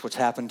 It's just what's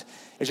happened.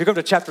 As you come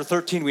to chapter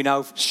 13, we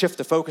now shift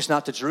the focus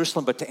not to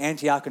Jerusalem, but to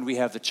Antioch, and we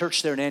have the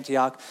church there in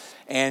Antioch.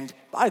 And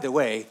by the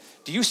way,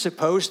 do you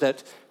suppose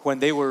that when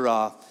they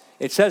were,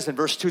 it says in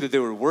verse 2 that they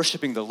were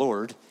worshiping the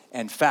Lord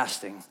and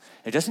fasting.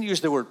 It doesn't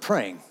use the word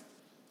praying.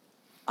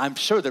 I'm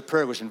sure that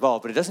prayer was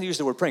involved, but it doesn't use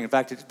the word praying. In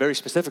fact, it very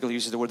specifically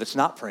uses the word that's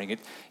not praying.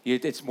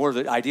 It's more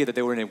the idea that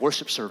they were in a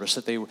worship service,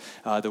 that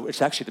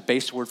it's actually the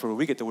base word for where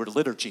we get the word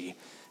liturgy.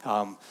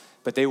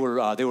 But they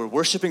were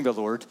worshiping the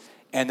Lord,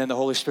 and then the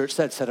Holy Spirit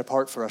said, set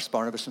apart for us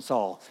Barnabas and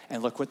Saul.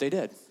 And look what they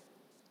did.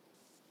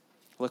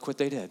 Look what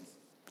they did.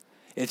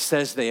 It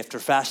says they, after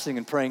fasting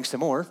and praying some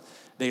more,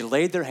 they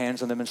laid their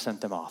hands on them and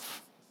sent them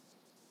off.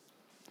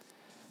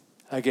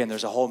 Again,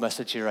 there's a whole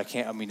message here.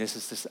 This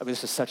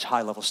is such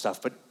high-level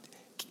stuff, but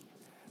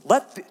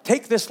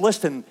take this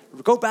list and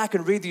go back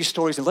and read these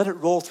stories and let it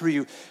roll through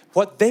you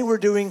what they were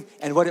doing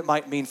and what it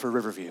might mean for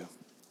Riverview.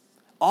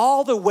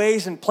 All the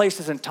ways and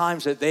places and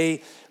times that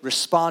they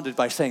responded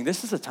by saying,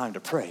 this is a time to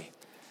pray.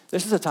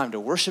 This is a time to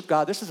worship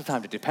God. This is a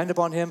time to depend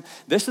upon him.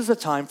 This is a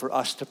time for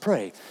us to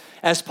pray.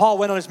 As Paul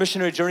went on his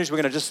missionary journeys,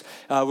 we're going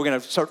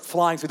to start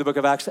flying through the book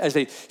of Acts. As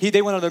they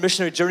went on their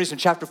missionary journeys in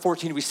chapter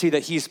 14, we see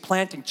that he's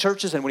planting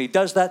churches, and when he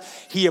does that,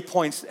 he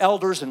appoints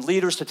elders and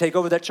leaders to take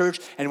over that church,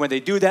 and when they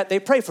do that, they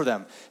pray for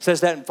them. It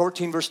says that in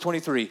 14 verse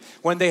 23.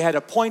 When they had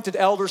appointed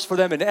elders for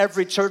them in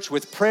every church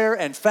with prayer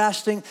and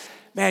fasting.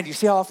 Man, do you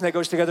see how often that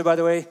goes together, by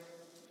the way?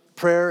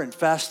 Prayer and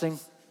fasting.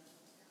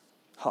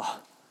 Oh.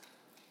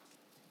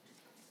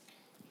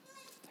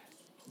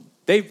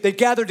 They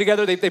gathered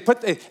together,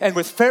 and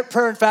with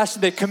prayer and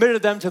fasting, they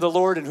committed them to the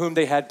Lord in whom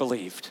they had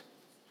believed.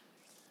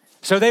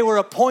 So they were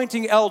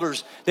appointing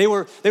elders. They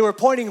were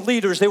appointing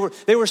leaders. They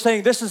were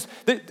saying,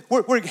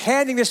 we're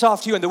handing this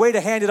off to you, and the way to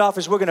hand it off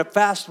is we're going to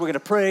fast, we're going to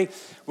pray.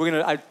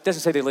 It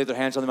doesn't say they laid their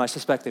hands on them. I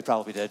suspect they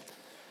probably did.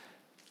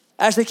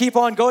 As they keep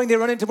on going, they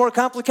run into more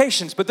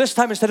complications. But this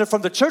time, instead of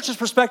from the church's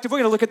perspective, we're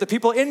going to look at the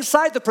people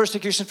inside the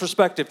persecution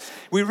perspective.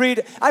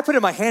 I put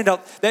in my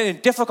handout that in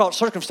difficult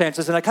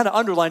circumstances, and I kind of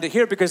underlined it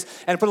here and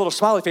put a little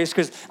smiley face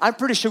because I'm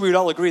pretty sure we would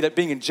all agree that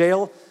being in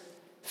jail,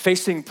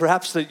 facing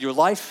perhaps your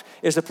life,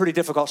 is a pretty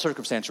difficult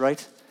circumstance,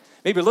 right?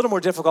 Maybe a little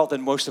more difficult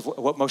than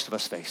what most of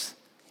us face.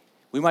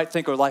 We might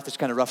think our life is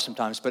kind of rough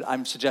sometimes, but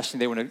I'm suggesting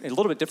they were in a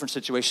little bit different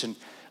situation,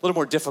 a little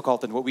more difficult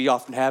than what we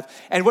often have.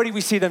 And what do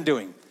we see them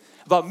doing?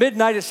 About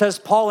midnight, it says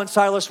Paul and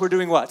Silas were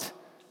doing what?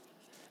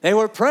 They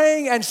were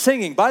praying and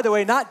singing. By the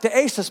way, not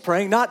deesis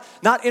praying, not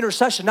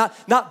intercession,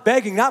 not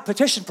begging, not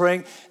petition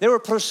praying. They were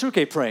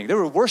proseuche praying. They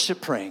were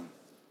worship praying.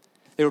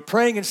 They were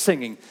praying and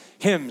singing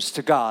hymns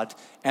to God,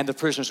 and the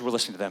prisoners were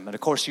listening to them. And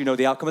of course, you know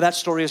the outcome of that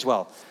story as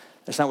well.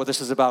 That's not what this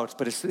is about,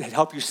 but it's to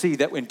help you see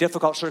that in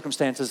difficult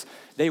circumstances,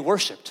 they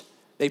worshiped,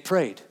 they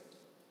prayed,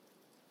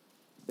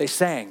 they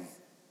sang.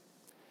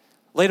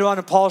 Later on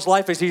in Paul's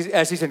life, as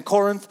he's in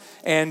Corinth,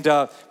 and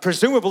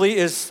presumably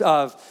is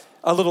a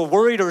little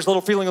worried or is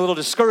feeling a little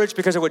discouraged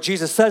because of what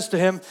Jesus says to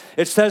him.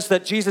 It says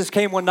that Jesus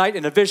came one night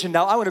in a vision.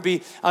 Now, I want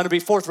to be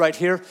forthright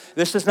here.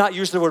 This does not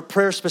use the word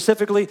prayer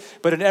specifically,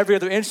 but in every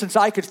other instance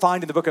I could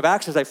find in the book of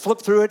Acts, as I flip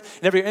through it,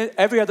 in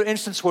every other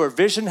instance where a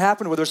vision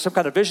happened, where there's some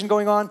kind of vision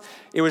going on,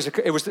 it was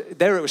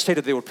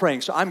stated they were praying.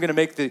 So I'm going to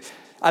make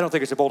I don't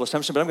think it's a bold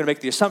assumption, but I'm going to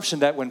make the assumption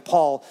that when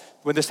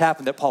this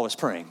happened, that Paul was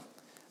praying.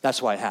 That's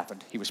why it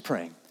happened. He was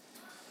praying.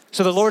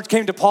 So the Lord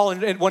came to Paul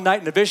one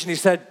night in a vision. He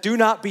said, do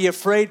not be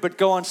afraid, but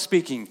go on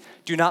speaking.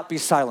 Do not be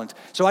silent.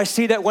 So I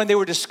see that when they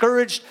were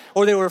discouraged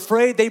or they were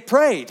afraid, they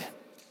prayed.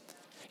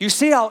 You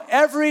see how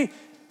every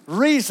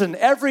reason,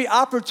 every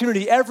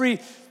opportunity,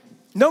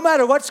 no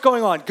matter what's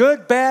going on,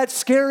 good, bad,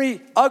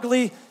 scary,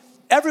 ugly,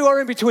 everywhere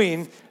in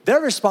between,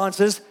 their response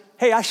is,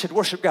 hey, I should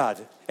worship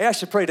God. Hey, I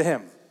should pray to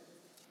him.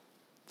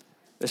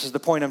 This is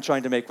the point I'm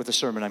trying to make with the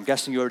sermon. I'm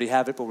guessing you already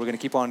have it, but we're going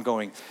to keep on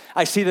going.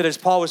 I see that as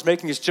Paul was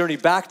making his journey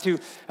back to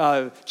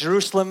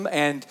Jerusalem,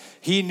 and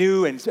he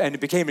knew and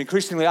it became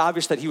increasingly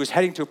obvious that he was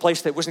heading to a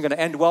place that wasn't going to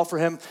end well for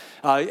him,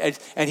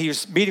 and he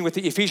was meeting with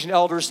the Ephesian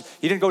elders.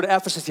 He didn't go to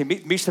Ephesus. He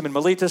meets them in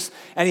Miletus,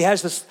 and he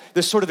has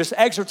this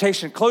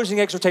exhortation, closing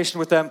exhortation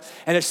with them,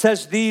 and it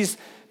says these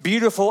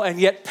beautiful and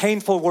yet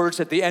painful words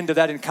at the end of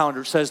that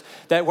encounter. It says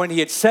that when he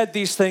had said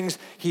these things,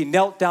 he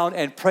knelt down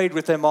and prayed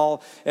with them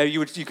all.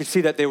 You could see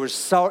that there was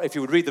sorrow. If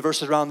you would read the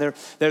verses around there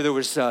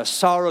was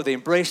sorrow. They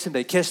embraced him.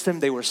 They kissed him.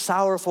 They were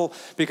sorrowful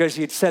because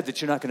he had said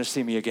that you're not going to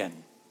see me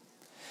again.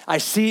 I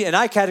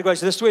categorize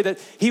it this way, that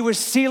he was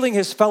sealing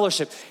his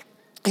fellowship.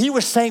 He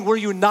was saying, we're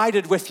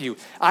united with you.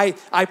 I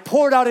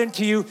poured out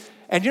into you,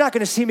 and you're not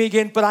going to see me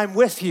again, but I'm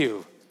with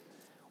you.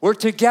 We're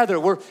together.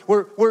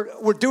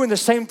 We're doing the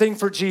same thing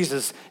for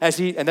Jesus and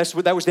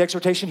that was the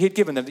exhortation he had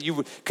given them, that you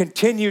would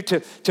continue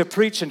to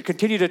preach and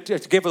continue to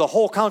give the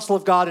whole counsel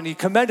of God, and he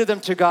commended them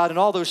to God and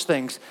all those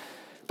things.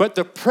 But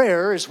the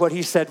prayer is what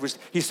he said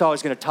he saw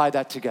was going to tie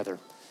that together.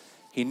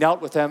 He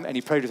knelt with them and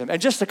he prayed with them. And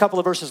just a couple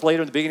of verses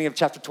later, in the beginning of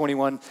chapter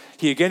 21,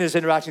 he again is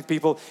interacting with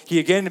people. He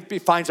again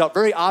finds out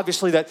very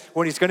obviously that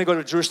when he's going to go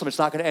to Jerusalem, it's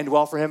not going to end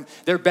well for him.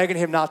 They're begging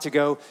him not to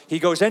go. He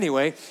goes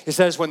anyway. It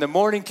says, when the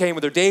morning came,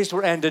 when their days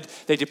were ended,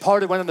 they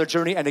departed, went on their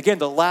journey. And again,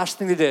 the last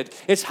thing they did,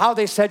 it's how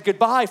they said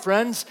goodbye,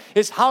 friends.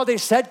 It's how they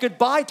said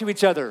goodbye to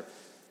each other.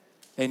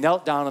 They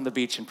knelt down on the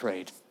beach and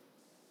prayed.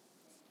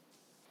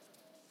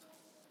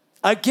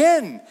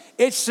 Again,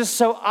 it's just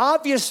so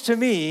obvious to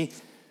me.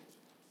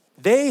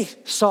 They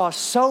saw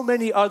so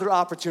many other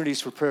opportunities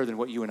for prayer than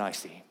what you and I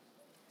see.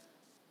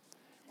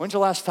 When's the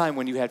last time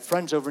when you had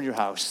friends over in your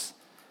house,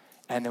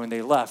 and then when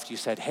they left, you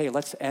said, hey,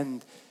 let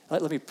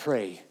me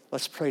pray.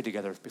 Let's pray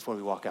together before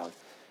we walk out.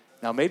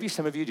 Now, maybe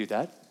some of you do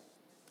that.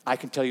 I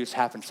can tell you it's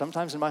happened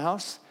sometimes in my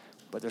house,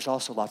 but there's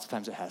also lots of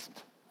times it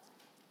hasn't.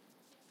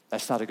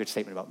 That's not a good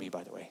statement about me,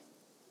 by the way.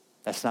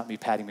 That's not me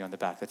patting me on the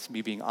back. That's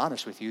me being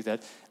honest with you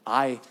that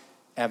I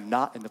am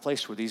not in the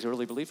place where these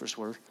early believers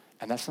were,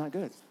 and that's not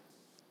good.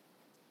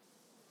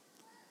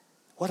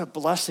 What a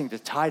blessing to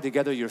tie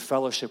together your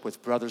fellowship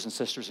with brothers and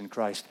sisters in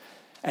Christ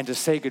and to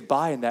say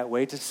goodbye in that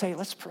way, to say,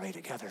 let's pray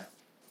together.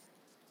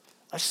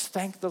 Let's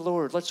thank the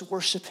Lord. Let's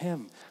worship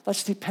him.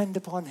 Let's depend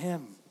upon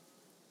him.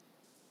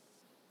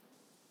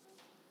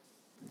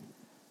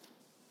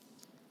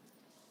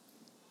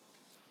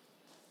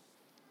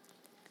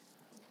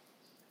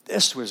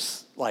 This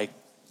was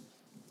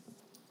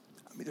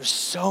there's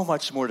so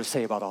much more to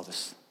say about all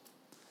this.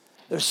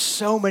 There's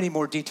so many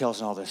more details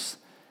in all this.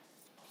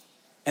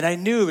 And I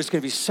knew it was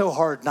going to be so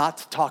hard not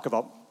to talk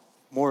about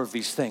more of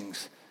these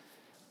things.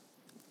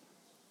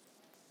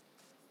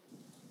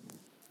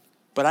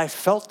 But I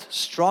felt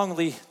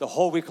strongly the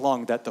whole week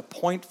long that the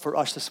point for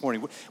us this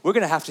morning, we're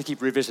going to have to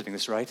keep revisiting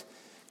this, right?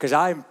 Because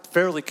I'm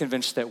fairly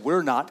convinced that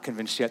we're not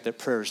convinced yet that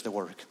prayer is the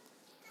work.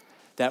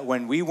 That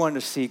when we want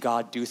to see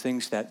God do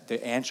things, that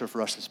the answer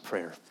for us is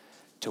prayer,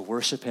 to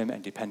worship him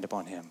and depend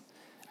upon him.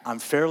 I'm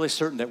fairly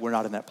certain that we're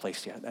not in that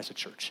place yet as a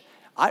church.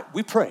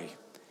 We pray.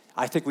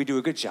 I think we do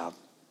a good job.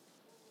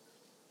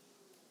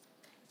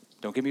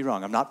 Don't get me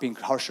wrong. I'm not being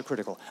harsh or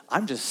critical.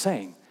 I'm just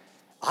saying,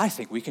 I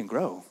think we can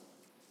grow.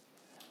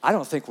 I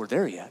don't think we're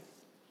there yet.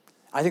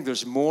 I think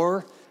there's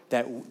more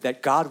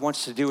that God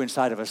wants to do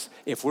inside of us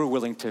if we're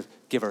willing to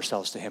give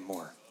ourselves to him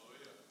more.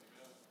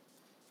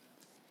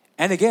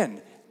 And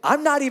again,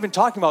 I'm not even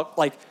talking about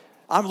like,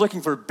 I'm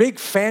looking for big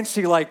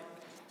fancy, like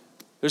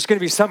there's going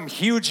to be some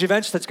huge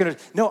events that's going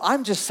to, no,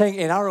 I'm just saying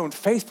in our own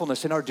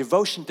faithfulness, in our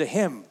devotion to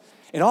him,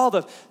 in all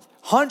the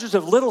hundreds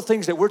of little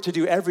things that we're to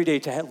do every day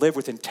to live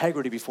with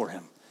integrity before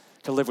him,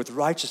 to live with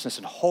righteousness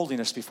and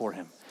holiness before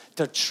him,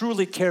 to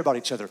truly care about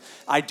each other.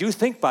 I do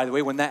think, by the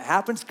way, when that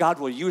happens, God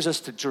will use us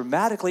to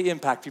dramatically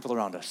impact people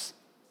around us,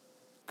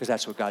 because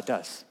that's what God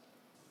does.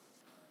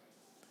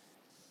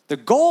 The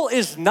goal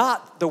is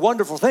not the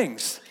wonderful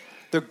things.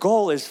 The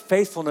goal is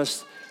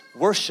faithfulness,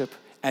 worship,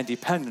 and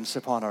dependence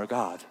upon our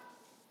God.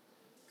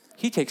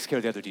 He takes care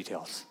of the other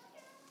details.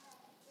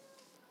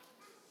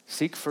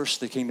 Seek first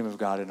the kingdom of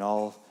God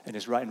and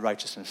his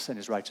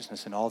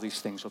righteousness, and all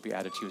these things will be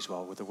added to you as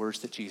well, with the words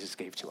that Jesus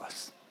gave to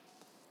us.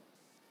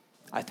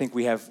 I think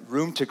we have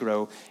room to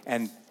grow,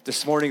 and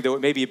this morning, though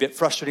it may be a bit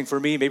frustrating for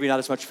me, maybe not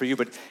as much for you,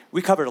 but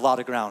we covered a lot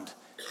of ground.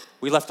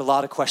 We left a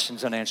lot of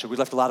questions unanswered. We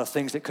left a lot of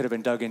things that could have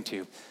been dug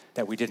into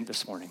that we didn't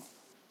this morning.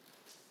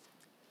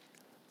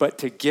 But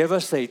to give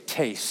us a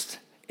taste,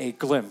 a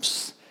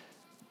glimpse,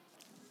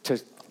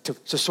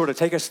 to sort of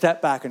take a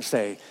step back and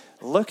say,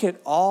 look at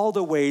all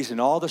the ways and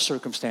all the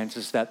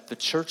circumstances that the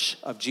church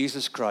of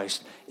Jesus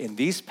Christ in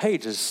these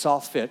pages saw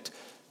fit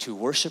to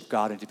worship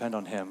God and depend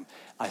on him,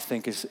 I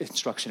think is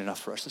instruction enough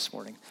for us this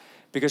morning.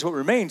 Because what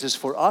remains is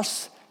for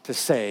us to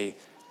say,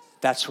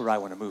 that's where I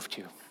want to move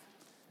to.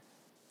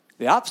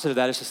 The opposite of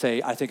that is to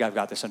say, I think I've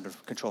got this under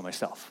control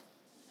myself.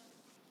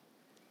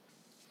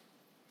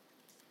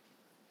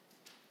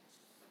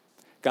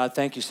 God,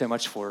 thank you so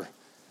much for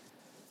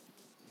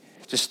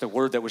just the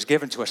word that was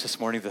given to us this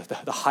morning,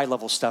 the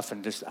high-level stuff.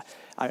 And just,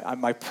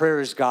 my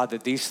prayer is, God,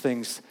 that these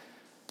things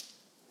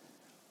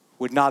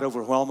would not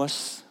overwhelm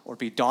us or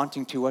be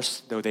daunting to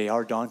us, though they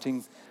are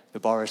daunting. The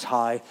bar is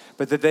high,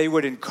 but that they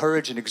would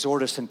encourage and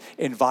exhort us and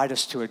invite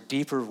us to a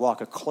deeper walk,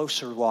 a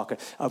closer walk,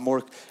 a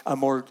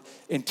more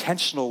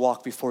intentional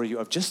walk before you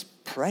of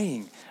just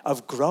praying,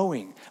 of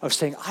growing, of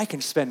saying, I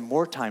can spend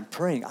more time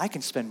praying. I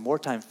can spend more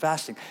time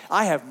fasting.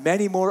 I have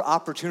many more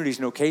opportunities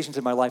and occasions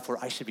in my life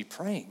where I should be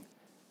praying.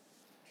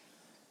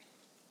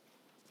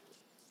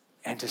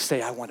 And to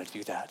say, I want to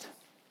do that.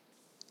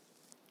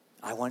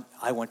 I want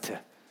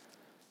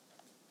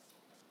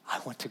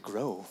to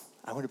grow.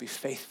 I want to be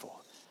faithful.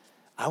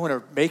 I want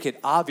to make it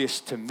obvious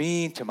to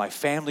me, to my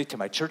family, to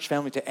my church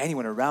family, to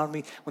anyone around me.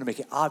 I want to make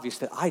it obvious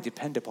that I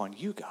depend upon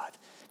you, God,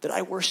 that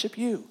I worship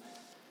you.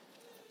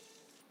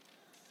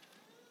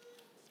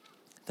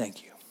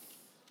 Thank you.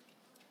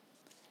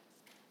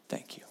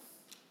 Thank you.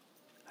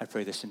 I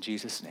pray this in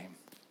Jesus' name.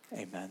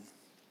 Amen.